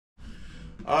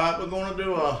Alright, we're going to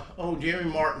do a old Jimmy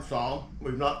Martin song.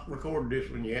 We've not recorded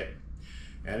this one yet.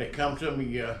 And it comes to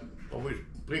me, I was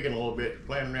picking a little bit,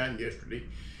 playing around yesterday.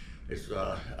 It's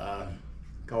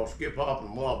called Skip Hop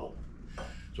and Wobble.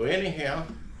 So anyhow,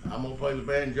 I'm going to play the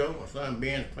banjo. My son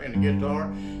Ben's playing the guitar.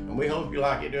 And we hope you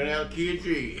like it. Doing out of key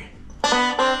G.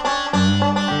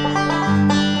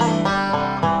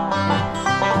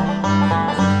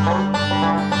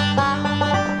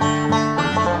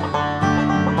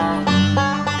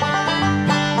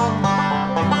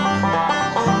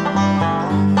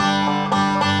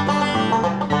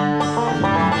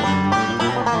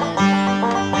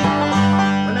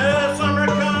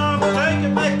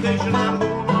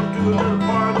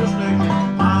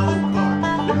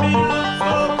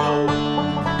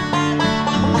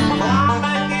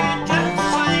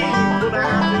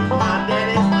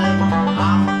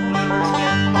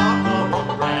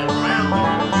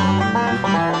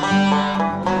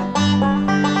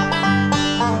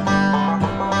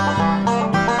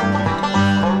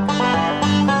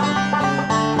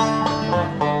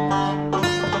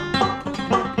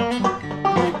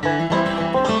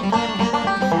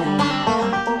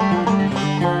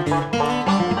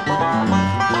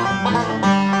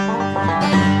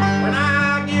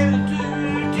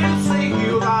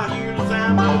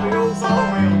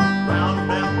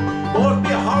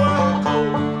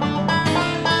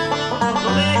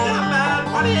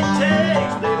 It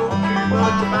takes, they don't do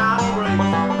much about race.